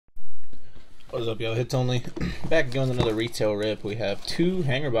What is up, y'all? Hits only. Back again with another retail rip. We have 2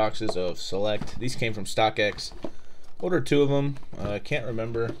 hanger boxes of Select. These came from StockX. Ordered 2 of them. I can't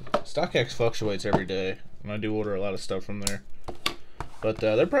remember. StockX fluctuates every day, and I do order a lot of stuff from there. But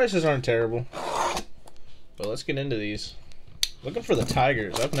their prices aren't terrible. But let's get into these. Looking for the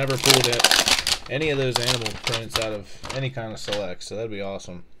Tigers. I've never pulled any of those animal prints out of any kind of Select, so that'd be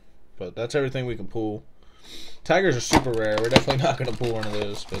awesome. But that's everything we can pull. Tigers are super rare. We're definitely not going to pull one of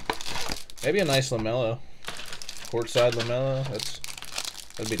those, but maybe a nice LaMelo. Courtside LaMelo.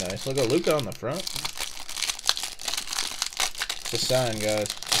 That'd be nice. Look at Luka on the front. It's a sign, guys.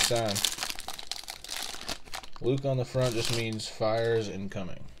 It's a sign. Luka on the front just means fire is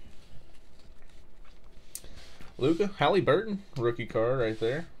incoming. Luka, Halliburton, rookie card right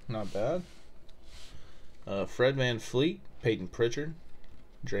there. Not bad. Fred VanVleet, Peyton Pritchard,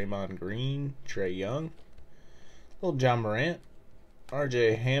 Draymond Green, Trae Young, little John Morant,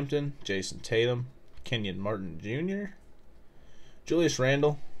 R.J. Hampton, Jason Tatum, Kenyon Martin Jr., Julius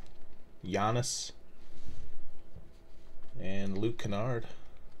Randle, Giannis, and Luke Kennard.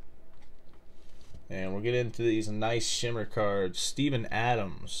 And we'll get into these nice shimmer cards. Steven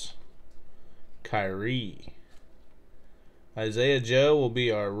Adams, Kyrie, Isaiah Joe will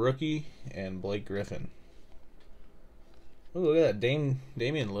be our rookie, and Blake Griffin. Ooh, look at that,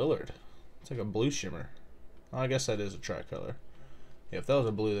 Damian Lillard. It's like a blue shimmer. Oh, I guess that is a tricolor. Yeah, if that was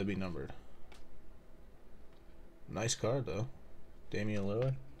a blue, that'd be numbered. Nice card, though. Damian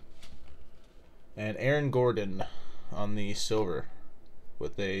Lillard. And Aaron Gordon on the silver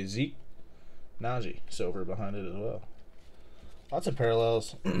with a Zeke Najee silver behind it as well. Lots of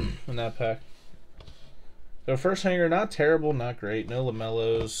parallels in that pack. So first hanger, not terrible, not great. No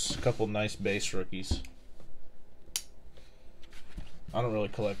LaMelos. A couple nice base rookies. I don't really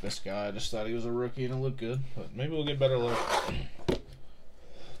collect this guy. I just thought he was a rookie and it looked good. But maybe we'll get better luck.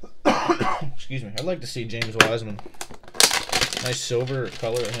 Excuse me. I'd like to see James Wiseman. Nice silver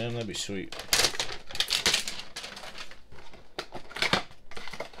color of him. That'd be sweet.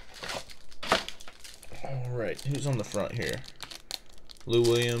 Alright. Who's on the front here? Lou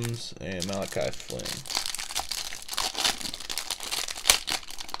Williams and Malachi Flynn.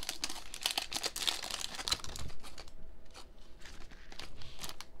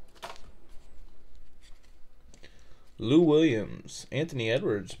 Lou Williams, Anthony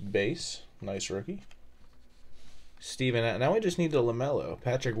Edwards, base, nice rookie. Steven, now we just need the LaMelo.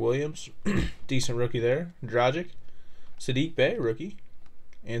 Patrick Williams, decent rookie there. Dragic, Sadiq Bey, rookie.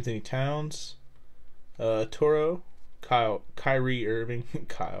 Anthony Towns, Toro, Kyrie Irving,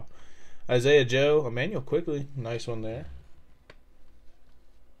 Isaiah Joe, Emmanuel Quickly, nice one there.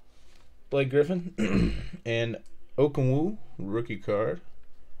 Blake Griffin, and Okunwu, rookie card.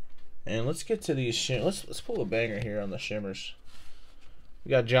 And let's get to these shimmers. Let's pull a banger here on the shimmers.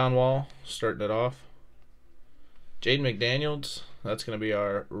 We got John Wall starting it off. Jaden McDaniels, that's going to be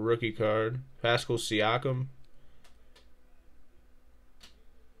our rookie card. Pascal Siakam.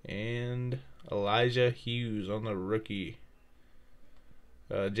 And Elijah Hughes on the rookie.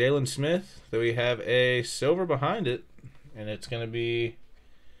 Jalen Smith, that we have a silver behind it. And it's going to be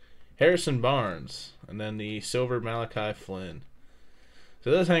Harrison Barnes. And then the silver Malachi Flynn. So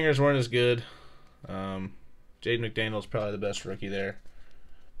those hangers weren't as good. Jaden McDaniels probably the best rookie there.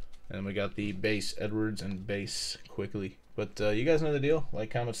 And we got the base Edwards and base Quickly. But you guys know the deal. Like,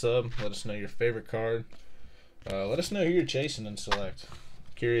 comment, sub. Let us know your favorite card. Let us know who you're chasing and Select.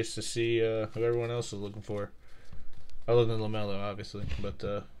 Curious to see who everyone else is looking for. Other than LaMelo, obviously.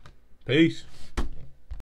 But peace.